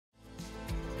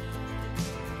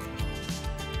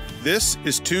This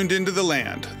is Tuned Into the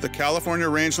Land, the California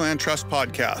Rangeland Trust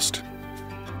podcast.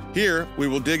 Here, we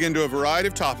will dig into a variety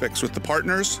of topics with the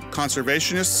partners,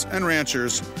 conservationists, and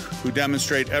ranchers who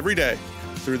demonstrate every day,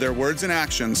 through their words and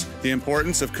actions, the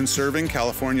importance of conserving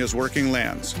California's working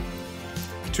lands.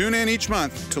 Tune in each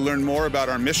month to learn more about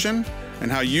our mission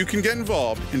and how you can get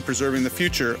involved in preserving the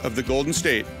future of the Golden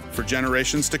State for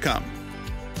generations to come.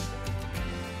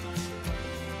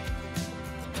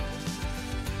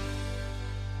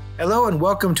 Hello and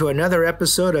welcome to another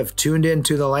episode of Tuned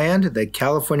Into the Land, the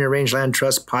California Rangeland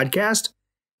Trust podcast.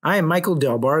 I am Michael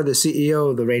Delbar, the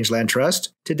CEO of the Rangeland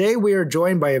Trust. Today we are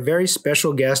joined by a very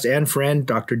special guest and friend,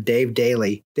 Dr. Dave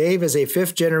Daley. Dave is a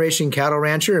fifth-generation cattle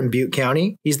rancher in Butte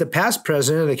County. He's the past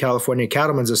president of the California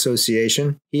Cattlemen's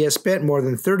Association. He has spent more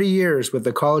than 30 years with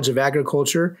the College of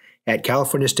Agriculture at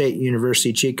California State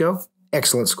University, Chico.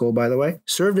 Excellent school, by the way.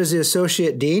 Served as the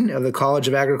associate dean of the College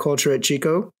of Agriculture at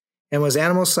Chico, and was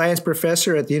animal science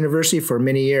professor at the university for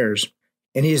many years.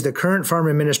 And he is the current farm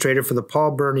administrator for the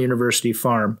Paul Byrne University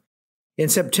Farm. In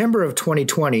September of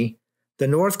 2020, the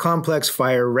North Complex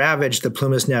fire ravaged the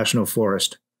Plumas National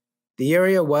Forest. The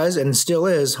area was and still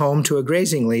is home to a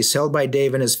grazing lease held by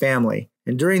Dave and his family.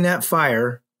 And during that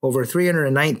fire, over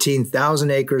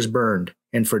 319,000 acres burned.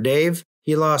 And for Dave,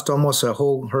 he lost almost a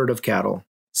whole herd of cattle.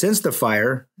 Since the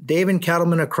fire, Dave and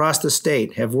cattlemen across the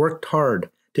state have worked hard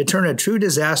to turn a true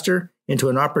disaster into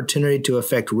an opportunity to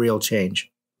affect real change.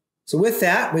 So with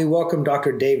that, we welcome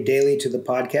Dr. Dave Daley to the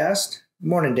podcast. Good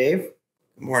morning, Dave.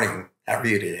 Good morning. How are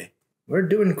you today? We're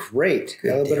doing great.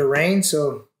 Got a little bit of rain,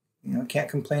 so can't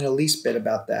complain the least bit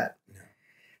about that. No.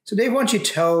 So Dave, why don't you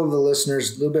tell the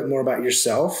listeners a little bit more about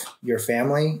yourself, your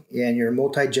family, and your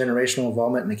multi-generational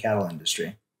involvement in the cattle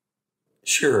industry?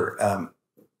 Sure.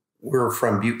 We're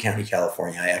from Butte County,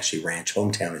 California. I actually ranch.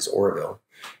 Hometown is Oroville,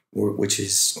 which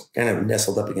is kind of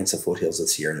nestled up against the foothills of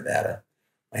Sierra Nevada.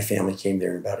 My family came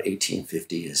there in about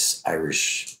 1850 as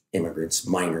Irish immigrants,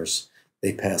 miners.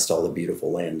 They passed all the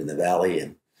beautiful land in the valley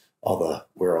and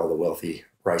where all the wealthy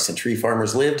rice and tree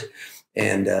farmers lived.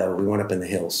 And we went up in the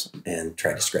hills and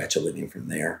tried to scratch a living from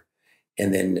there.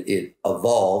 And then it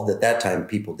evolved. At that time,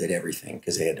 people did everything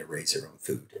because they had to raise their own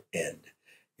food. And,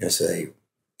 so they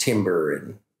timber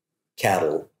and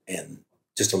cattle and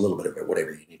just a little bit of it,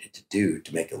 whatever you needed to do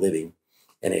to make a living.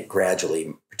 And it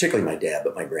gradually, particularly my dad,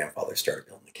 but my grandfather started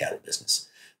building the cattle business.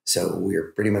 So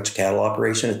we're pretty much a cattle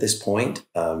operation at this point.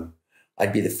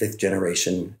 I'd be the fifth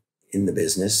generation in the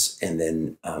business. And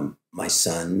then my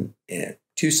son and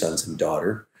two sons and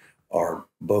daughter are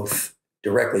both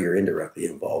directly or indirectly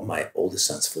involved. My oldest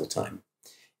son's full-time.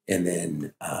 And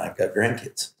then I've got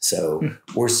grandkids. So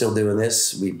we're still doing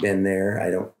this. We've been there. I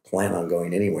don't plan on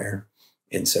going anywhere.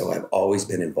 And so I've always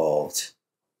been involved.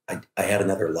 I had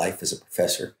another life as a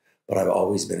professor, but I've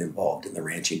always been involved in the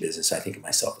ranching business. I think of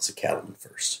myself as a cattleman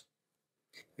first.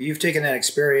 You've taken that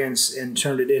experience and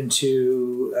turned it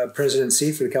into a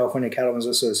presidency for the California Cattlemen's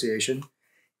Association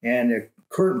and a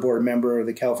current board member of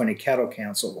the California Cattle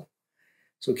Council.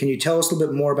 So can you tell us a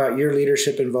little bit more about your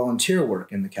leadership and volunteer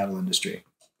work in the cattle industry?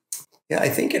 Yeah, I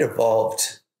think it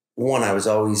evolved. One, I was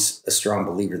always a strong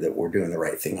believer that we're doing the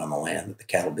right thing on the land, that the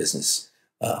cattle business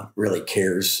really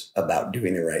cares about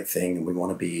doing the right thing. And we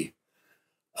want to be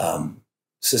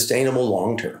sustainable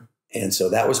long-term. And so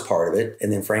that was part of it.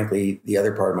 And then frankly, the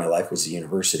other part of my life was the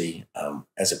university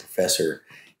as a professor.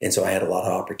 And so I had a lot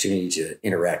of opportunity to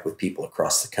interact with people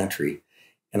across the country.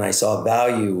 And I saw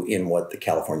value in what the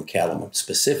California cattlemen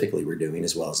specifically were doing,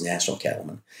 as well as national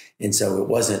cattlemen. And so it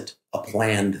wasn't a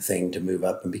planned thing to move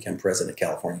up and become president of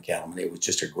California Cattlemen. It was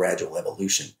just a gradual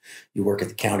evolution. You work at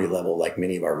the county level like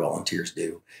many of our volunteers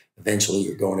do. Eventually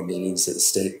you're going to meetings at the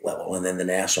state level and then the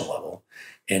national level.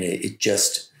 And it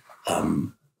just,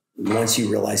 once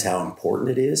you realize how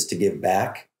important it is to give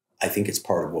back, I think it's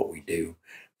part of what we do.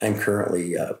 I'm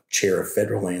currently chair of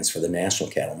federal lands for the National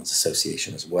Cattlemen's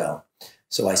Association as well.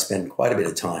 So I spend quite a bit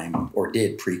of time, or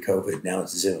did pre-COVID, now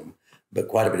it's Zoom, but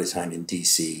quite a bit of time in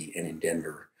DC and in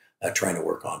Denver trying to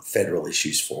work on federal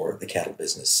issues for the cattle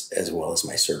business, as well as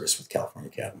my service with California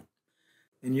Cattlemen.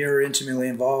 And you're intimately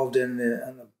involved on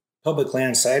the public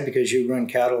land side because you run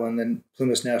cattle in the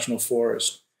Plumas National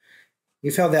Forest.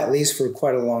 You've held that lease for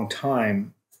quite a long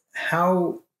time.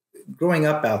 How, growing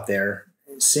up out there,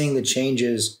 seeing the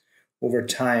changes over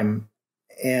time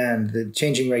and the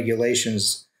changing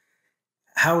regulations,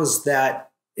 how is that,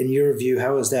 in your view,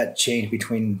 how has that changed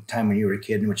between the time when you were a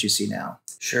kid and what you see now?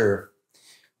 Sure.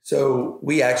 So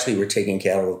we actually were taking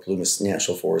cattle to the Plumas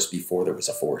National Forest before there was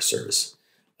a Forest Service.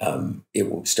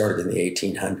 It started in the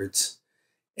 1800s,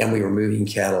 and we were moving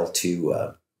cattle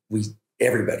to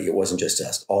everybody. It wasn't just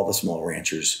us. All the small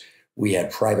ranchers We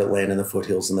had private land in the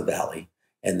foothills in the valley.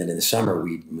 And then in the summer,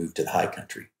 we moved to the high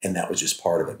country. And that was just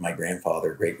part of it. My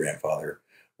grandfather, great-grandfather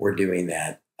were doing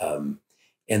that.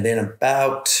 And then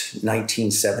about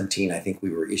 1917, I think we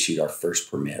were issued our first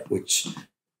permit, which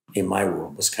in my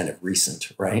world was kind of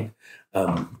recent, right?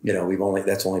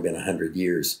 That's only been 100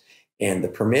 years. And the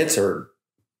permits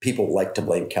people like to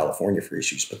blame California for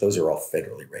issues, but those are all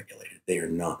federally regulated. They are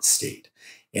not state.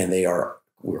 And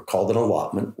we're called an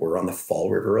allotment. We're on the Fall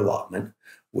River allotment,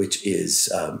 which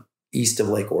is east of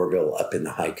Lake Oroville up in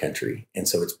the high country. And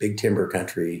so it's big timber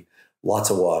country, lots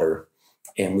of water.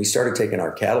 And we started taking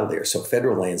our cattle there. So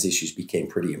federal lands issues became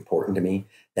pretty important to me.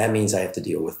 That means I have to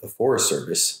deal with the Forest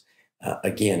Service.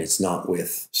 Again, it's not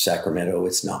with Sacramento.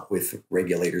 It's not with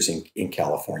regulators in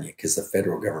California because the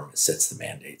federal government sets the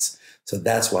mandates. So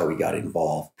that's why we got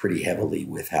involved pretty heavily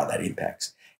with how that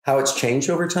impacts. How it's changed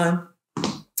over time.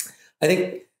 I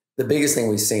think the biggest thing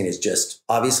we've seen is just,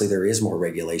 obviously there is more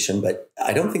regulation, but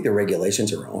I don't think the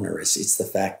regulations are onerous. It's the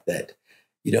fact that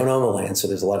you don't own the land, so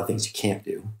there's a lot of things you can't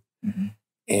do. Mm-hmm.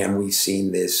 And we've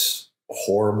seen this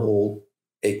horrible,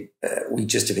 we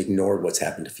just have ignored what's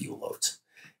happened to fuel loads.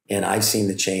 And I've seen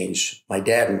the change. My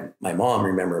dad and my mom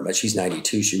remember, but she's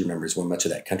 92. She remembers when much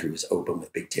of that country was open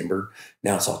with big timber.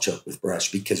 Now it's all choked with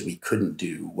brush because we couldn't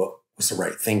do what was the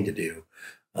right thing to do,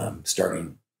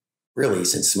 starting really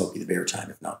since Smokey the Bear time,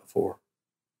 if not before.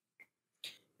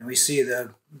 And we see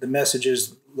the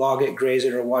messages, log it, graze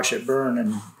it, or watch it burn.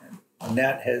 And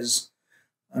that has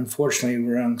unfortunately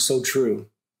rung so true,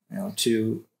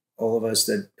 to all of us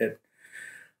that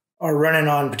are running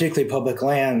on particularly public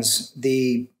lands,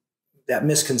 that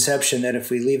misconception that if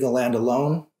we leave the land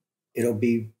alone, it'll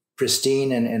be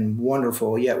pristine and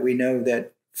wonderful. Yet we know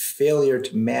that failure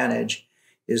to manage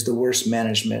is the worst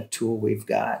management tool we've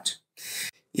got.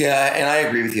 Yeah, and I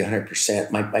agree with you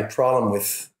 100%. My problem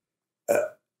with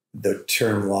the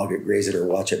term log it, graze it, or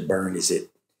watch it burn is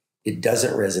it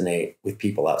doesn't resonate with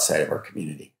people outside of our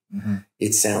community. Mm-hmm.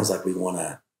 It sounds like we want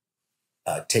to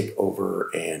take over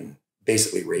and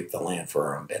basically rape the land for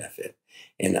our own benefit.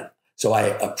 And so I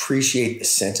appreciate the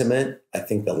sentiment. I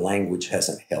think the language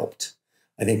hasn't helped.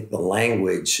 I think the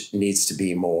language needs to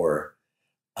be more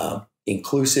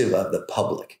inclusive of the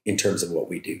public in terms of what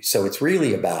we do. So it's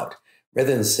really about,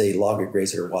 rather than say log it,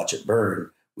 graze it, or watch it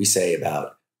burn, we say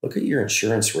about look at your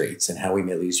insurance rates and how we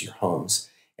may lose your homes.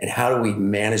 And how do we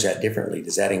manage that differently?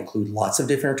 Does that include lots of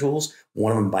different tools?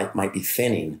 One of them might be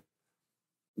thinning.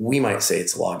 We might say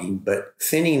it's logging, but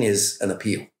thinning is an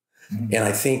appeal. Mm-hmm. And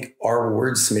I think our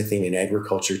wordsmithing in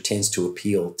agriculture tends to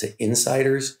appeal to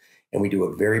insiders. And we do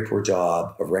a very poor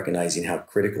job of recognizing how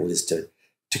critical it is to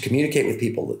communicate with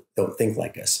people that don't think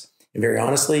like us. And very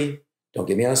honestly, don't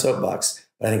get me on a soapbox,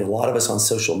 but I think a lot of us on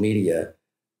social media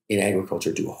in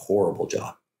agriculture do a horrible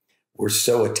job. We're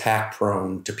so attack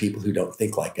prone to people who don't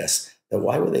think like us that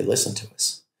why would they listen to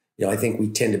us? I think we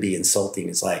tend to be insulting.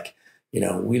 It's like,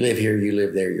 we live here, you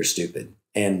live there, you're stupid.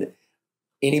 And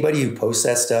anybody who posts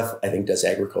that stuff, I think does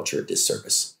agriculture a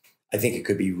disservice. I think it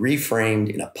could be reframed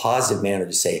in a positive manner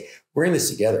to say, we're in this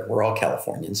together. We're all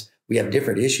Californians. We have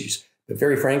different issues. But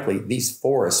very frankly, these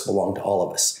forests belong to all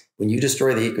of us. When you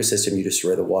destroy the ecosystem, you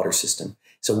destroy the water system.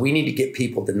 So we need to get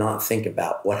people to not think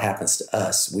about what happens to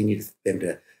us. We need them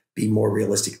to be more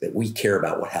realistic that we care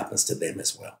about what happens to them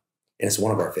as well. And it's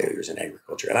one of our failures in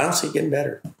agriculture. And I don't see it getting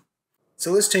better.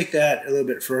 So let's take that a little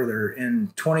bit further.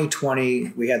 In 2020,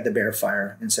 we had the Bear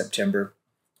Fire in September.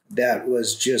 That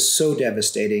was just so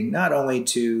devastating, not only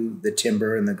to the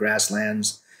timber and the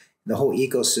grasslands, the whole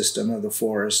ecosystem of the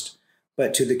forest,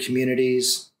 but to the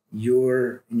communities,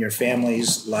 your and your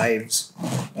family's lives.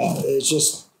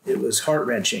 It was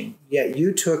heart-wrenching. Yet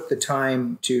you took the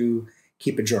time to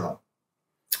keep a journal.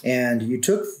 And you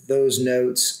took those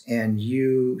notes and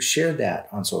you shared that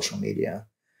on social media.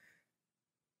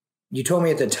 You told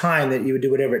me at the time that you would do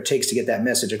whatever it takes to get that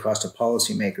message across to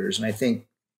policymakers. And I think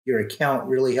your account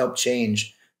really helped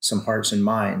change some hearts and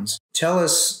minds. Tell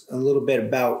us a little bit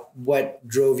about what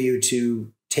drove you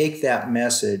to take that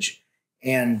message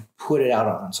and put it out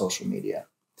on social media.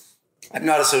 I'm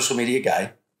not a social media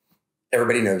guy.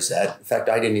 Everybody knows that. In fact,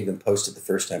 I didn't even post it the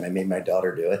first time. I made my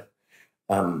daughter do it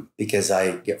because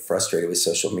I get frustrated with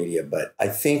social media. But I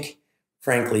think,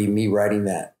 frankly, me writing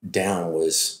that down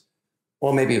was,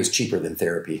 well, maybe it was cheaper than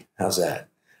therapy. How's that?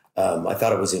 I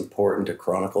thought it was important to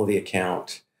chronicle the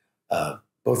account,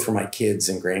 both for my kids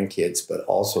and grandkids, but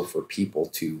also for people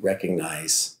to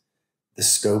recognize the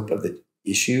scope of the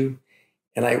issue.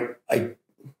 And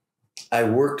I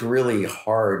worked really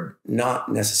hard,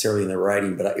 not necessarily in the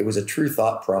writing, but it was a true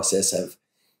thought process of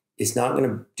it's not going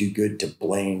to do good to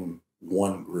blame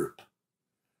one group.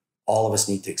 all of us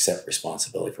need to accept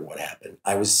responsibility for what happened.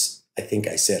 I think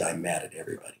I said, I'm mad at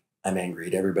everybody. I'm angry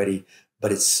at everybody,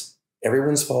 but it's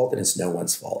everyone's fault and it's no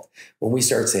one's fault. When we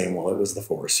start saying, well, it was the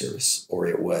Forest Service, or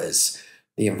it was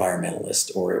the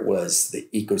environmentalist, or it was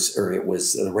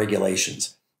the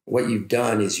regulations, what you've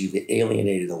done is you've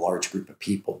alienated a large group of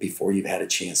people before you've had a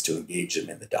chance to engage them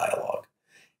in the dialogue.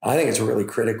 I think it's really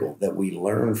critical that we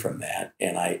learn from that.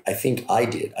 And I think I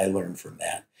learned from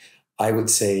that. I would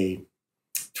say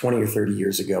 20 or 30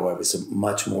 years ago, I was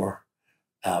much more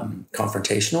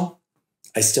confrontational.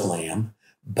 I still am,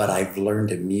 but I've learned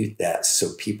to mute that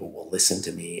so people will listen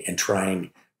to me and try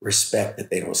and respect that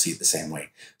they don't see it the same way.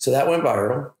 So that went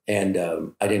viral, and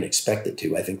I didn't expect it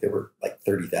to. I think there were like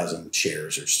 30,000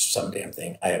 shares or some damn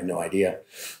thing. I have no idea.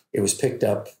 It was picked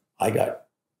up. I got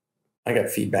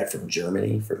feedback from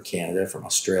Germany, from Canada, from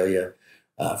Australia,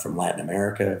 from Latin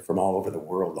America, from all over the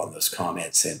world on those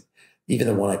comments. And even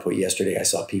the one I put yesterday, I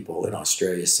saw people in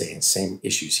Australia saying same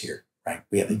issues here, right?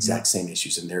 We have the exact same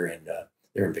issues, and they're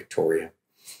in Victoria.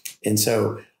 And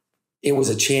so it was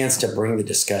a chance to bring the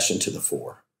discussion to the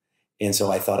fore. And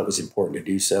so I thought it was important to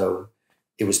do so.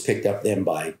 It was picked up then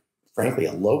by, frankly,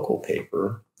 a local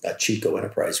paper, a Chico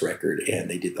Enterprise Record, and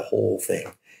they did the whole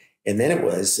thing. And then it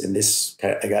was, and this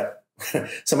kind of, I got,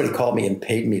 somebody called me and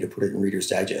paid me to put it in Reader's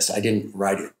Digest. I didn't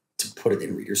write it to put it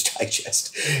in Reader's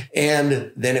Digest.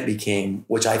 And then it became,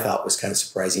 which I thought was kind of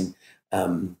surprising,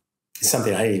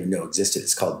 something I didn't even know existed.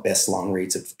 It's called Best Long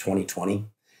Reads of 2020.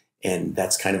 And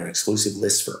that's kind of an exclusive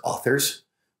list for authors.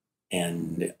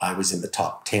 And I was in the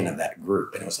top 10 of that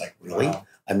group. And I was like, really? Wow.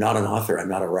 I'm not an author. I'm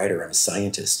not a writer. I'm a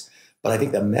scientist. But I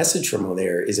think the message from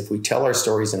there is if we tell our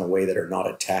stories in a way that are not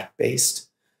attack-based,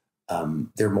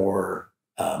 they're more,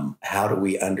 how do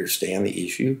we understand the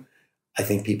issue? I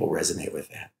think people resonate with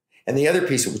that. And the other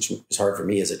piece, which is hard for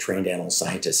me as a trained animal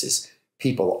scientist, is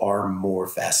people are more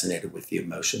fascinated with the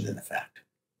emotion than the fact.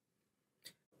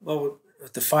 Well,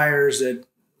 with the fires that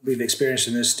we've experienced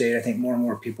in this state, I think more and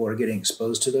more people are getting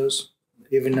exposed to those.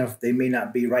 Even if they may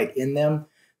not be right in them,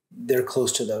 they're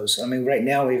close to those. I mean, right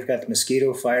now we've got the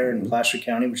mosquito fire in Placer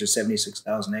County, which is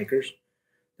 76,000 acres.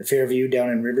 The Fairview down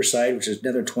in Riverside, which is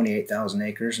another 28,000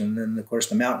 acres. And then, of course,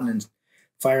 the mountain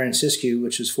fire in Siskiyou,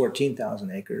 which is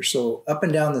 14,000 acres. So up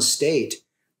and down the state,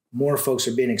 more folks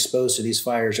are being exposed to these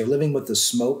fires. They're living with the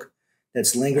smoke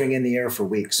that's lingering in the air for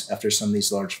weeks after some of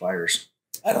these large fires.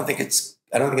 I don't think that's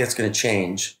going to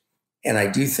change. And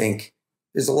I do think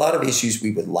there's a lot of issues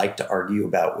we would like to argue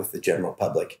about with the general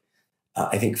public.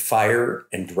 I think fire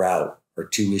and drought are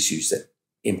two issues that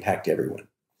impact everyone.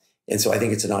 And so I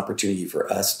think it's an opportunity for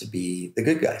us to be the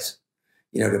good guys,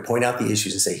 to point out the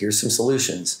issues and say, here's some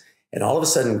solutions. And all of a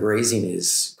sudden grazing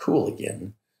is cool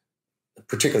again,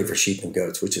 particularly for sheep and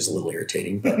goats, which is a little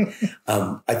irritating. But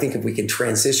I think if we can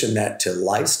transition that to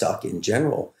livestock in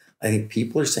general, I think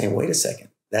people are saying, wait a second,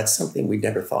 that's something we'd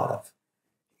never thought of.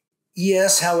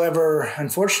 Yes. However,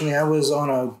 unfortunately, I was in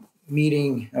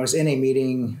a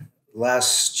meeting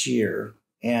last year,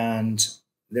 and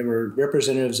there were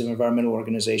representatives of environmental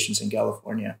organizations in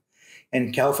California.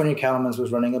 And California Cattlemen's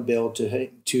was running a bill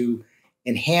to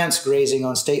enhance grazing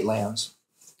on state lands.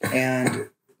 And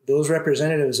those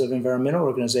representatives of environmental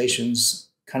organizations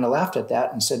kind of laughed at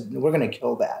that and said, we're going to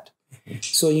kill that.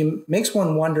 So it makes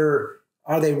one wonder,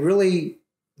 are they really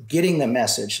getting the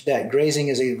message that grazing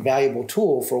is a valuable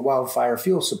tool for wildfire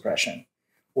fuel suppression?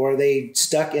 Or are they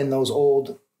stuck in those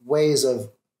old ways of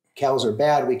cows are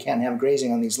bad, we can't have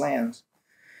grazing on these lands?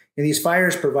 And these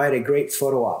fires provide a great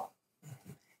photo op.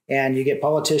 And you get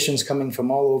politicians coming from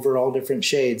all over, all different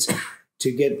shades,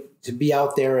 to be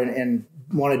out there and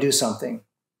want to do something.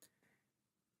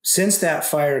 Since that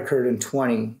fire occurred in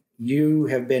 20, you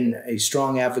have been a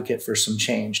strong advocate for some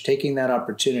change, taking that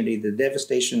opportunity, the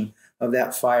devastation of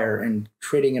that fire, and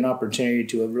creating an opportunity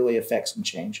to really affect some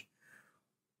change.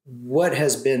 What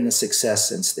has been the success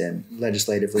since then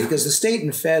legislatively? Because the state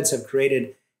and feds have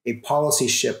created a policy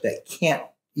ship that can't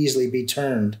easily be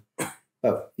turned,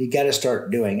 but you got to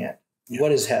start doing it. Yeah.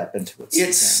 What has happened?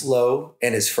 It's slow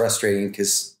and it's frustrating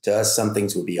because to us, some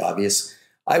things would be obvious.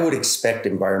 I would expect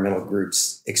environmental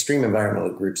groups, extreme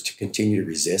environmental groups, to continue to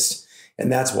resist. And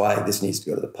that's why this needs to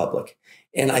go to the public.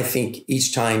 And I think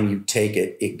each time you take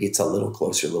it, it gets a little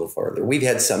closer, a little farther. We've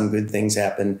had some good things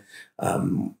happen.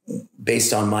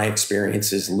 Based on my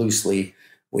experiences loosely,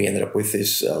 we ended up with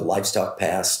this livestock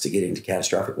pass to get into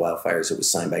catastrophic wildfires. It was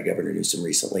signed by Governor Newsom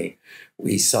recently.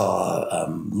 We saw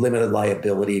limited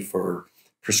liability for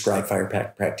prescribed fire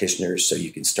practitioners, so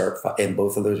you can start, and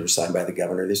both of those were signed by the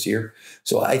governor this year.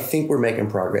 So I think we're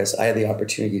making progress. I had the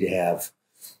opportunity to have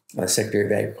Secretary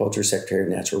of Agriculture, Secretary of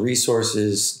Natural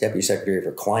Resources, Deputy Secretary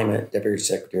for Climate, Deputy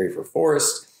Secretary for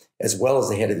Forest, as well as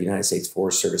the head of the United States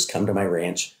Forest Service come to my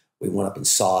ranch. We went up and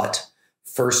saw it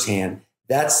firsthand.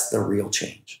 That's the real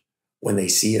change. When they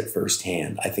see it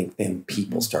firsthand, I think then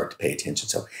people start to pay attention.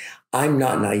 So I'm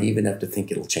not naive enough to think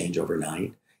it'll change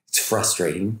overnight. It's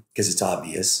frustrating because it's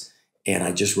obvious. And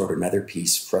I just wrote another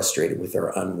piece frustrated with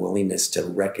our unwillingness to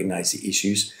recognize the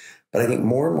issues. But I think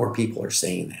more and more people are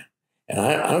saying that. And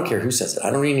I don't care who says it. I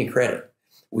don't need any credit.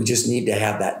 We just need to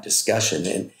have that discussion.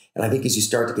 And I think as you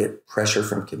start to get pressure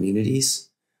from communities,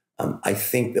 I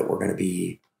think that we're going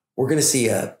to see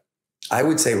I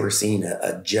would say we're seeing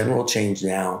a general change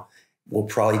now. Will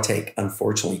probably take,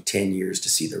 unfortunately, 10 years to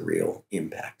see the real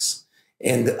impacts.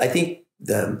 And I think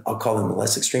I'll call them the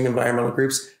less extreme environmental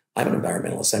groups. I'm an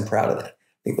environmentalist. I'm proud of that.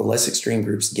 I think the less extreme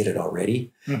groups get it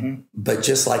already. Mm-hmm. But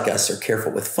just like us, are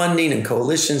careful with funding and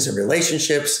coalitions and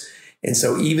relationships. And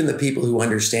so even the people who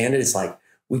understand it, it's like,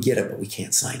 we get it, but we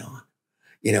can't sign on.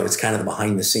 It's kind of the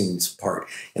behind the scenes part.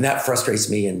 And that frustrates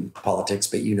me in politics,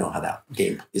 but you know how that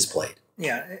game is played.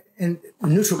 Yeah, and a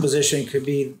neutral position could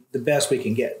be the best we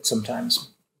can get sometimes,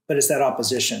 but it's that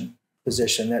opposition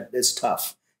position that is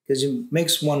tough because it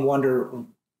makes one wonder,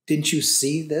 didn't you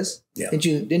see this? Yeah.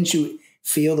 Didn't you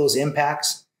feel those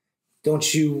impacts?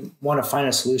 Don't you want to find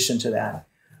a solution to that?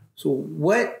 So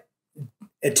what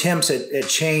attempts at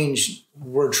change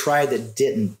were tried that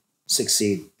didn't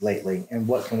succeed lately, and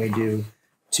what can we do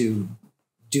to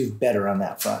do better on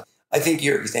that front? I think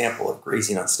your example of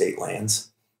grazing on state lands,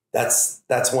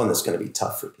 that's one that's going to be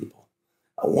tough for people.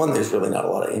 One, there's really not a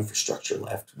lot of infrastructure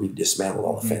left. We've dismantled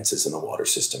all the fences and the water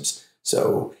systems.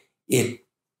 So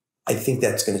I think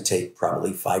that's going to take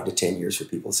probably 5 to 10 years for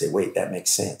people to say, wait, that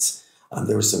makes sense.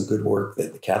 There was some good work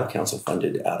that the Cattle Council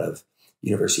funded out of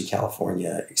University of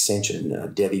California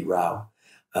Extension, Debbie Rao,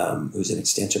 who's an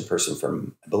extension person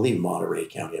from, I believe, Monterey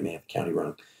County. I may have the county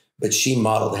wrong. But she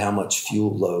modeled how much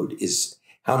fuel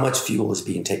is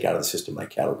being taken out of the system by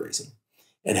cattle grazing.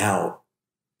 And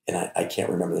I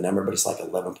can't remember the number, but it's like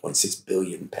 11.6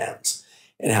 billion pounds.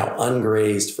 And how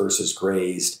ungrazed versus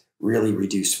grazed really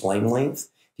reduced flame length.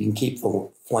 You can keep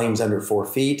the flames under 4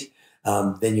 feet,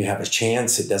 then you have a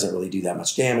chance. It doesn't really do that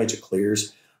much damage. It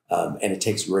clears, and it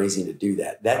takes grazing to do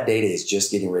that. That data is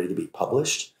just getting ready to be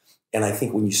published. And I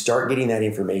think when you start getting that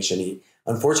information, it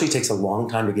unfortunately takes a long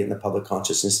time to get in the public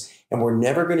consciousness, and we're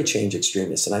never going to change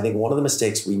extremists. And I think one of the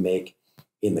mistakes we make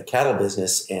in the cattle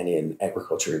business and in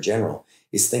agriculture in general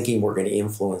is thinking we're going to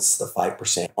influence the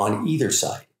 5% on either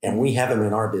side. And we have them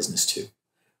in our business too,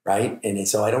 right? And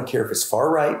so I don't care if it's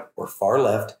far right or far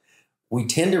left. We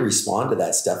tend to respond to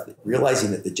that stuff,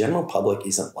 realizing that the general public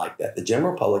isn't like that. The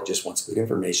general public just wants good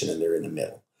information, and they're in the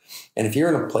middle. And if you're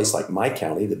in a place like my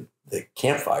county, the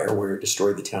Camp Fire, where it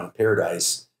destroyed the town of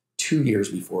Paradise 2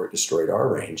 years before it destroyed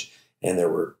our range, and there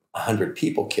were 100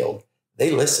 people killed,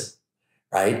 they listen.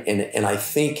 Right. And I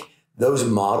think those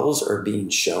models are being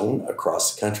shown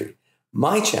across the country.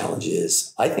 My challenge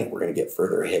is I think we're going to get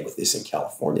further ahead with this in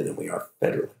California than we are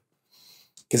federally,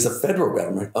 because the federal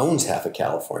government owns half of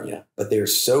California, but they're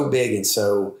so big and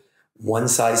so one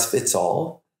size fits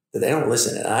all that they don't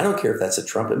listen. And I don't care if that's the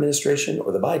Trump administration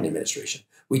or the Biden administration.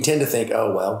 We tend to think,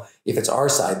 oh, well, if it's our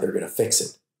side, they're going to fix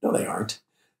it. No, they aren't.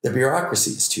 The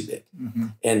bureaucracy is too big. Mm-hmm.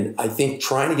 And I think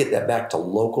trying to get that back to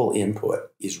local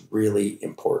input is really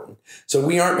important. So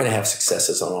we aren't going to have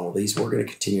successes on all of these. We're going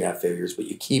to continue to have failures, but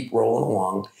you keep rolling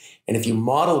along. And if you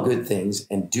model good things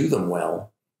and do them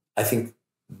well, I think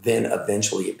then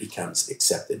eventually it becomes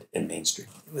accepted and mainstream.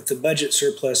 With the budget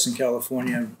surplus in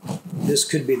California, this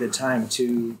could be the time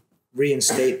to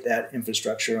reinstate that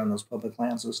infrastructure on those public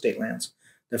lands, those state lands,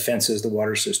 the fences, the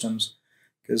water systems.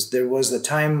 Because there was the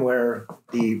time where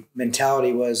the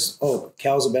mentality was, oh,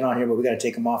 cows have been on here, but we got to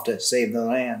take them off to save the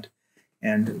land.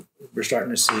 And we're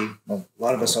starting to see, well, a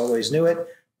lot of us always knew it,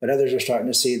 but others are starting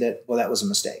to see that, well, that was a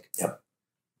mistake. Yep.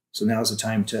 So now's the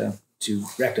time to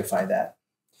rectify that.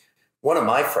 One of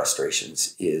my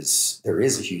frustrations is there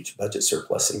is a huge budget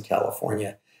surplus in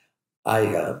California.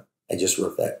 I just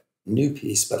wrote that new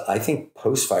piece, but I think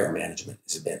post-fire management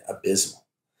has been abysmal.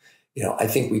 I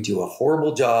think we do a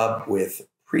horrible job with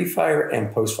pre-fire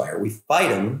and post-fire. We fight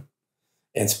them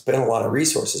and spend a lot of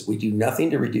resources. We do nothing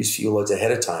to reduce fuel loads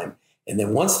ahead of time. And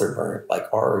then once they're burnt, like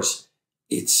ours,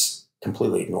 it's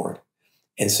completely ignored.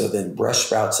 And so then brush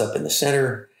sprouts up in the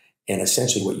center. And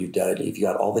essentially what you've done, you've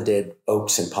got all the dead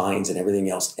oaks and pines and everything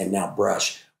else, and now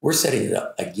brush. We're setting it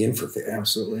up again for failure.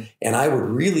 Absolutely. And I would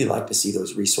really like to see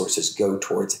those resources go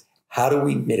towards how do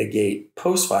we mitigate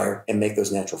post-fire and make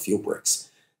those natural fuel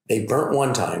bricks. They burnt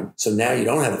one time, so now you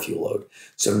don't have a fuel load.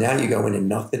 So now you go in and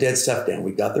knock the dead stuff down.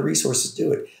 We've got the resources to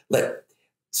do it.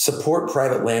 Support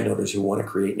private landowners who want to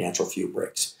create natural fuel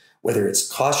breaks, whether it's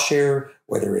cost share,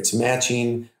 whether it's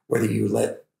matching, whether you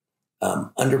let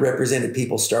underrepresented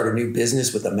people start a new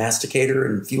business with a masticator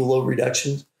and fuel load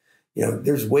reductions.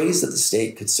 There's ways that the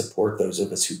state could support those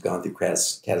of us who've gone through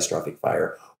catastrophic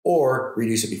fire or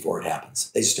reduce it before it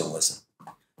happens. They just don't listen.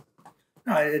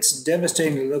 No, it's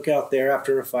devastating to look out there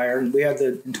after a fire. And we had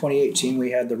in 2018, we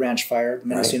had the ranch fire, the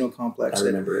Mendocino complex. I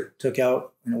remember it. Took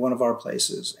out one of our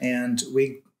places. And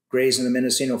we grazed in the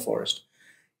Mendocino forest.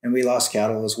 And we lost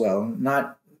cattle as well.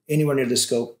 Not anywhere near the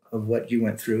scope of what you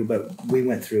went through, but we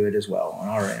went through it as well on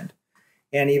our end.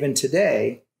 And even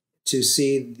today, to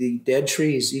see the dead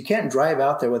trees, you can't drive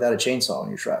out there without a chainsaw in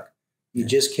your truck. You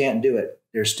just can't do it.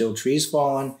 There's still trees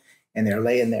falling, and they're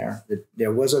laying there.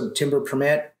 There was a timber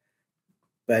permit,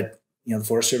 but the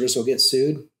Forest Service will get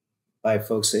sued by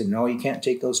folks saying, no, you can't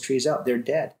take those trees out. They're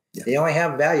dead. Yeah. They only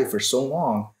have value for so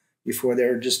long before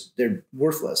they're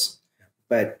worthless.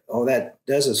 But all that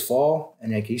does is fall.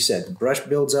 And like you said, the brush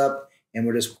builds up, and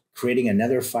we're just creating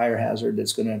another fire hazard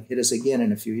that's going to hit us again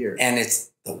in a few years. And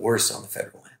it's the worst on the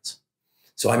federal lands.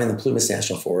 So I'm in the Plumas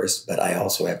National Forest, but I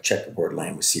also have checkerboard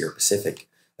land with Sierra Pacific,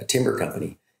 a timber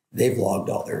company. They've logged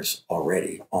all theirs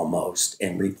already, almost,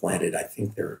 and replanted. I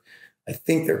think their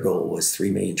goal was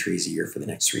 3 million trees a year for the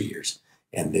next 3 years.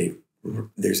 And they've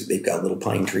got little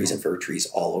pine trees and fir trees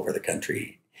all over the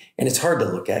country. And it's hard to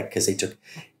look at because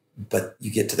but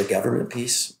you get to the government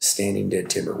piece, standing dead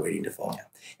timber waiting to fall. Yeah.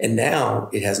 And now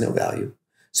it has no value.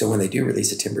 So when they do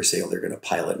release a timber sale, they're going to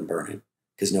pile it and burn it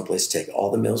because no place to take it.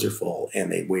 All the mills are full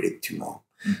and they waited too long.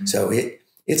 Mm-hmm. So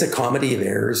it's a comedy of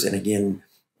errors. And again,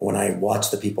 when I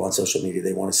watch the people on social media,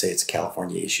 they want to say it's a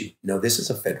California issue. No, this is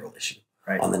a federal issue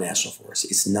on the national forest.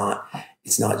 It's not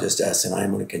just us. And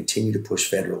I'm going to continue to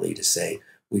push federally to say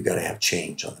we've got to have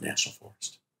change on the national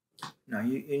forest. No,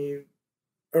 you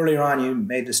earlier on, you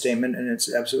made the statement, and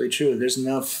it's absolutely true. There's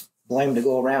enough blame to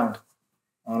go around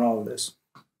on all of this.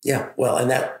 Yeah, well,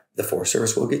 and that the Forest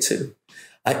Service will get sued.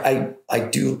 I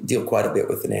do deal quite a bit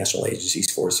with the national agencies,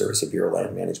 Forest Service and Bureau of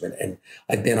Land Management, and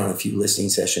I've been on a few listening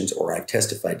sessions or I've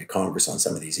testified to Congress on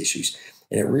some of these issues.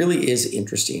 And it really is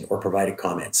interesting, or provided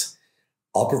comments.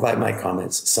 I'll provide my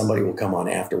comments. Somebody will come on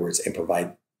afterwards and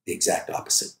provide the exact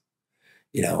opposite,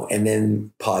 and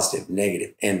then positive,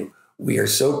 negative. And we are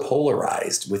so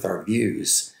polarized with our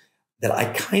views that I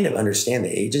kind of understand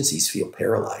the agencies feel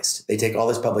paralyzed. They take all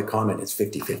this public comment, it's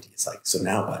 50-50. It's like, so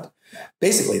now what?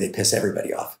 Basically, they piss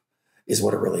everybody off is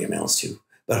what it really amounts to.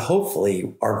 But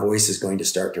hopefully our voice is going to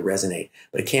start to resonate.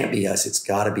 But it can't be us. It's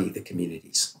got to be the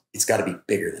communities. It's got to be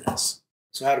bigger than us.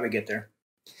 So how do we get there?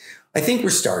 I think we're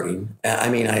starting.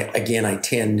 I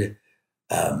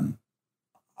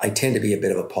tend to be a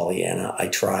bit of a Pollyanna. I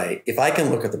try, if I can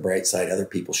look at the bright side, other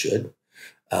people should.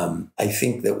 I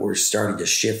think that we're starting to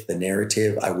shift the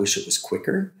narrative. I wish it was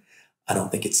quicker. I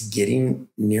don't think it's getting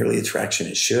nearly the traction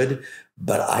it should,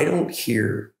 but I don't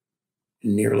hear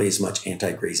nearly as much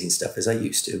anti-grazing stuff as I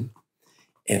used to,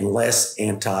 and less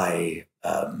and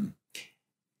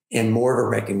more of a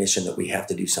recognition that we have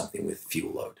to do something with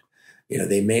fuel load.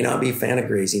 They may not be a fan of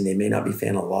grazing, they may not be a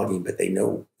fan of logging, but they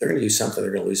know they're going to do something.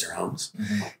 They're going to lose their homes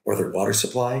or their water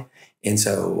supply. And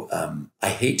so I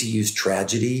hate to use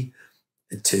tragedy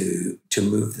to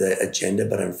move the agenda,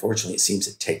 but unfortunately it seems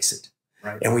it takes it.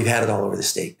 Right. And we've had it all over the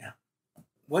state now.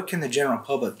 What can the general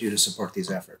public do to support these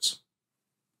efforts?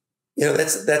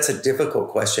 That's a difficult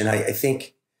question. I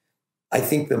think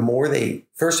the more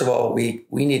first of all, we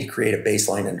need to create a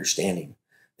baseline understanding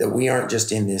that we aren't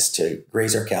just in this to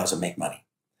graze our cows and make money.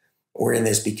 We're in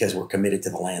this because we're committed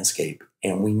to the landscape,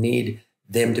 and we need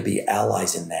them to be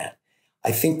allies in that.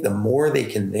 I think the more they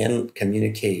can then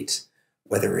communicate,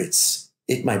 whether it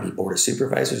might be board of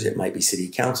supervisors, it might be city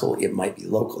council, it might be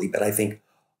locally, but I think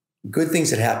good things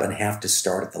that happen have to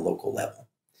start at the local level.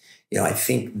 I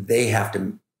think they have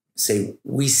to say,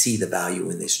 we see the value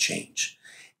in this change.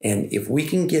 And if we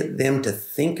can get them to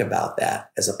think about that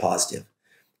as a positive,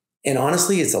 and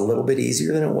honestly, it's a little bit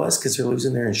easier than it was because they're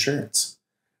losing their insurance,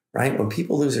 right? When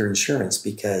people lose their insurance,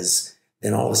 because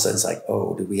then all of a sudden it's like,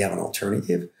 oh, do we have an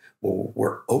alternative? Well,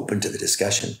 we're open to the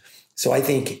discussion. So I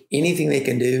think anything they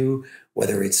can do,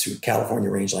 whether it's through California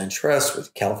Rangeland Trust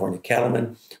with California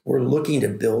Cattlemen, we're looking to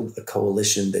build a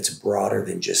coalition that's broader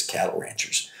than just cattle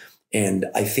ranchers. And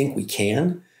I think we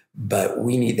can, but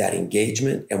we need that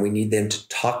engagement, and we need them to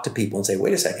talk to people and say,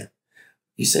 wait a second,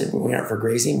 you said we aren't for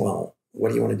grazing? Well, what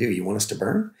do you want to do? You want us to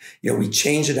burn? We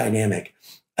change the dynamic.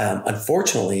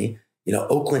 Unfortunately,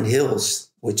 Oakland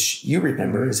Hills, which you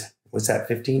remember, was that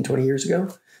 15, 20 years ago?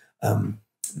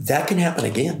 That can happen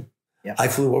again. Yeah. I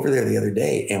flew over there the other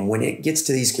day, and when it gets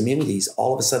to these communities,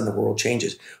 all of a sudden the world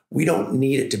changes. We don't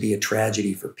need it to be a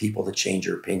tragedy for people to change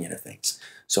their opinion of things.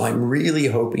 So I'm really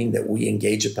hoping that we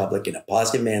engage the public in a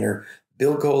positive manner,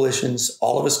 build coalitions.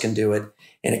 All of us can do it.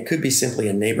 And it could be simply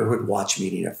a neighborhood watch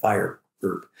meeting, a fire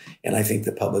group. And I think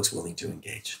the public's willing to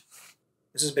engage.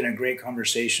 This has been a great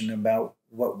conversation about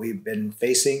what we've been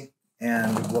facing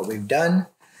and what we've done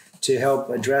to help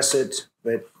address it.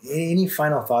 But any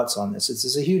final thoughts on this? This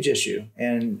is a huge issue.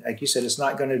 And like you said, it's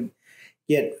not going to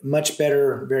get much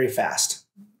better very fast.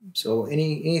 So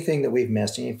anything that we've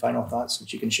missed, any final thoughts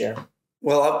that you can share?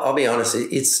 Well, I'll be honest.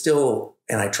 It's still,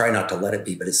 and I try not to let it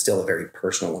be, but it's still a very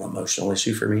personal and emotional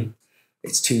issue for me.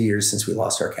 It's 2 years since we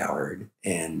lost our cow herd,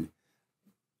 and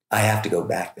I have to go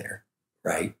back there,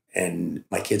 right? And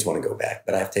my kids want to go back,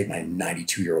 but I have to take my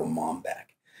 92-year-old mom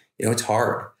back. You know, it's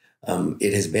hard.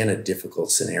 It has been a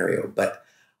difficult scenario, but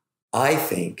I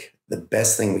think the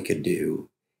best thing we could do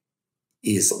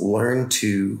is learn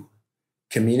to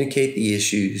communicate the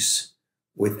issues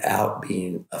without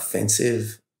being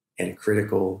offensive and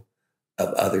critical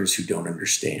of others who don't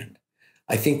understand.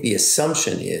 I think the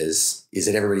assumption is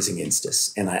that everybody's against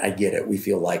us. And I get it. We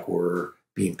feel like we're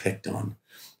being picked on.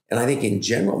 And I think in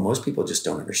general, most people just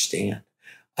don't understand.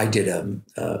 I did an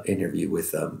interview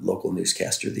with a local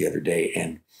newscaster the other day,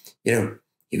 and, you know,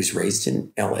 he was raised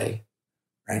in LA,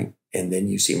 right? And then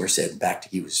UC Merced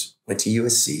went to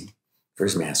USC for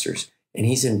his master's, and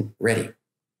he's in Redding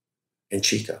and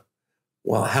Chico.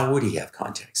 Well, how would he have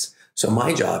context? So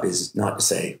my job is not to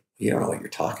say, you don't know what you're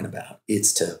talking about.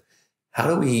 It's to, how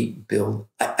do we build?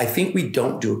 I think we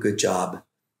don't do a good job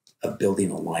of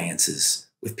building alliances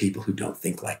with people who don't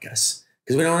think like us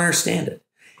because we don't understand it.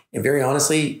 And very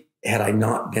honestly, had I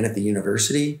not been at the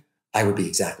university, I would be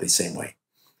exactly the same way.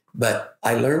 But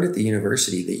I learned at the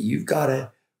university that you've got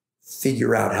to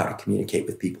figure out how to communicate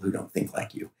with people who don't think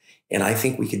like you. And I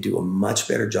think we could do a much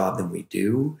better job than we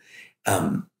do.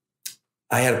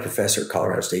 I had a professor at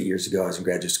Colorado State years ago. I was in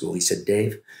graduate school. He said,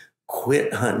 Dave,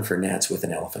 quit hunting for gnats with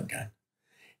an elephant gun.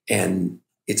 And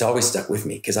it's always stuck with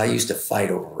me because I used to fight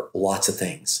over lots of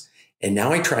things. And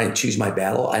now I try and choose my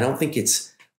battle. I don't think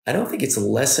it's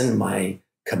lessened my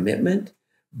commitment,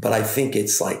 but I think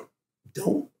it's like,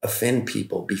 don't offend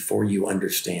people before you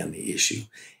understand the issue.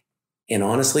 And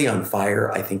honestly, on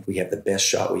fire, I think we have the best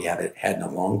shot we have had in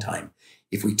a long time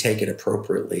if we take it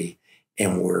appropriately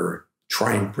and we're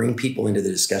trying to bring people into the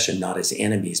discussion, not as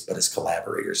enemies, but as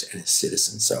collaborators and as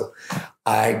citizens. So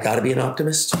I got to be an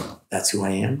optimist. That's who I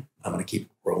am. I'm going to keep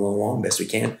rolling along best we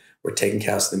can. We're taking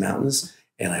cows to the mountains,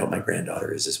 and I hope my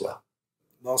granddaughter is as well.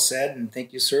 Well said, and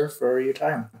thank you, sir, for your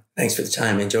time. Thanks for the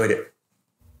time. I enjoyed it.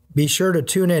 Be sure to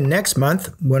tune in next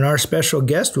month when our special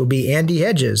guest will be Andy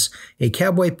Hedges, a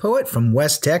cowboy poet from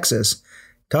West Texas,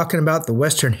 talking about the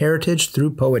Western heritage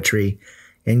through poetry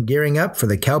and gearing up for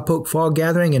the Cowpoke Fall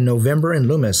Gathering in November in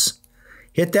Loomis.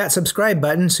 Hit that subscribe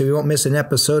button so you won't miss an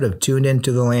episode of Tuned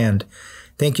Into the Land.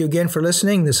 Thank you again for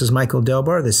listening. This is Michael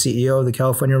Delbar, the CEO of the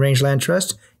California Rangeland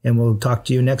Trust, and we'll talk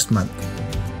to you next month.